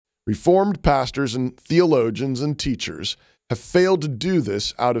Reformed pastors and theologians and teachers have failed to do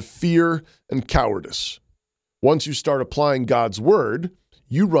this out of fear and cowardice. Once you start applying God's word,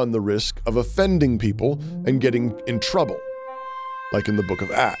 you run the risk of offending people and getting in trouble, like in the book of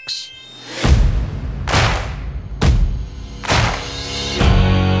Acts.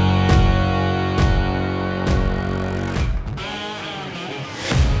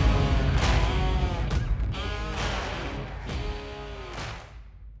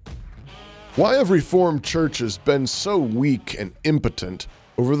 Why have Reformed churches been so weak and impotent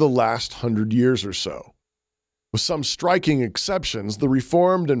over the last 100 years or so? With some striking exceptions, the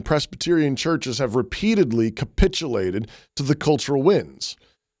Reformed and Presbyterian churches have repeatedly capitulated to the cultural winds.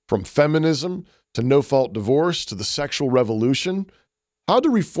 From feminism to no-fault divorce to the sexual revolution, how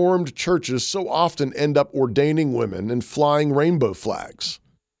do Reformed churches so often end up ordaining women and flying rainbow flags?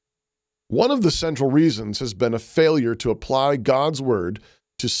 One of the central reasons has been a failure to apply God's word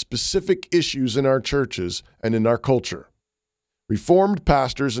to specific issues in our churches and in our culture. Reformed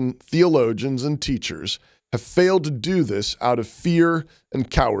pastors and theologians and teachers have failed to do this out of fear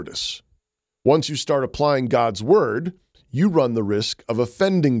and cowardice. Once you start applying God's word, you run the risk of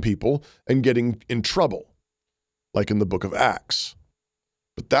offending people and getting in trouble, like in the book of Acts.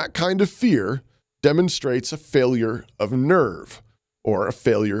 But that kind of fear demonstrates a failure of nerve or a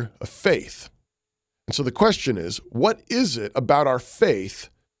failure of faith. And so the question is, what is it about our faith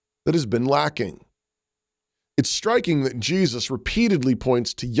that has been lacking? It's striking that Jesus repeatedly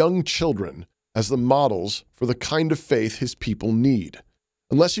points to young children as the models for the kind of faith his people need.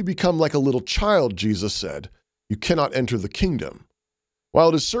 Unless you become like a little child, Jesus said, you cannot enter the kingdom. While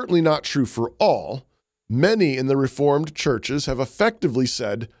it is certainly not true for all, many in the Reformed churches have effectively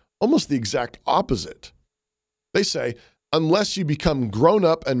said almost the exact opposite. They say, unless you become grown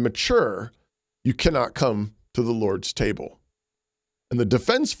up and mature, you cannot come to the Lord's table. And the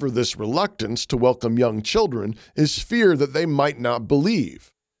defense for this reluctance to welcome young children is fear that they might not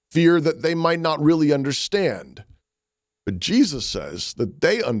believe, fear that they might not really understand. But Jesus says that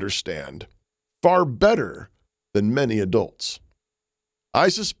they understand far better than many adults. I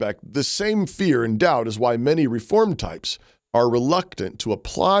suspect the same fear and doubt is why many Reformed types are reluctant to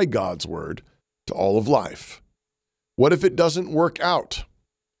apply God's word to all of life. What if it doesn't work out?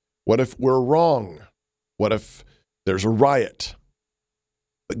 What if we're wrong? What if there's a riot?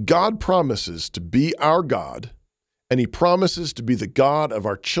 But God promises to be our God, and he promises to be the God of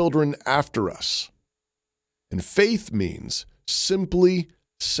our children after us. And faith means simply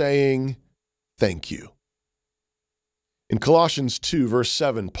saying thank you. In Colossians 2, verse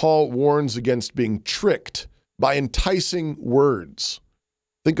 7, Paul warns against being tricked by enticing words.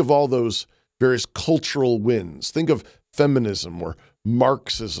 Think of all those various cultural winds. Think of feminism or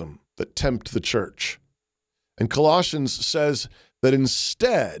Marxism that tempt the church. And Colossians says that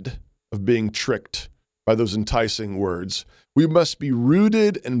instead of being tricked by those enticing words, we must be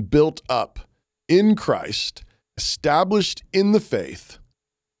rooted and built up in Christ, established in the faith,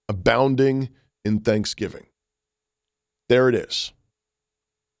 abounding in thanksgiving. There it is.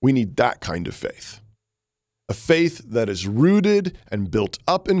 We need that kind of faith. A faith that is rooted and built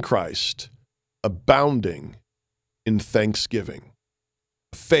up in Christ, abounding in thanksgiving.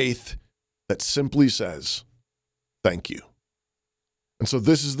 A faith that simply says, thank you. And so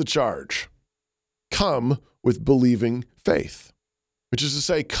this is the charge. Come with believing faith, which is to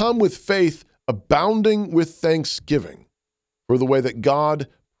say, come with faith abounding with thanksgiving for the way that God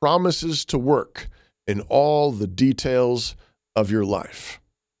promises to work in all the details of your life.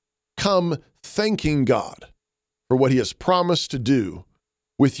 Come thanking God for what he has promised to do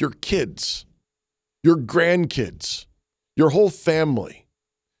with your kids, your grandkids, your whole family,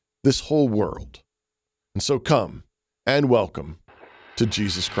 this whole world. And so come and welcome to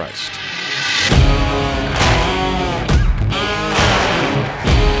Jesus Christ.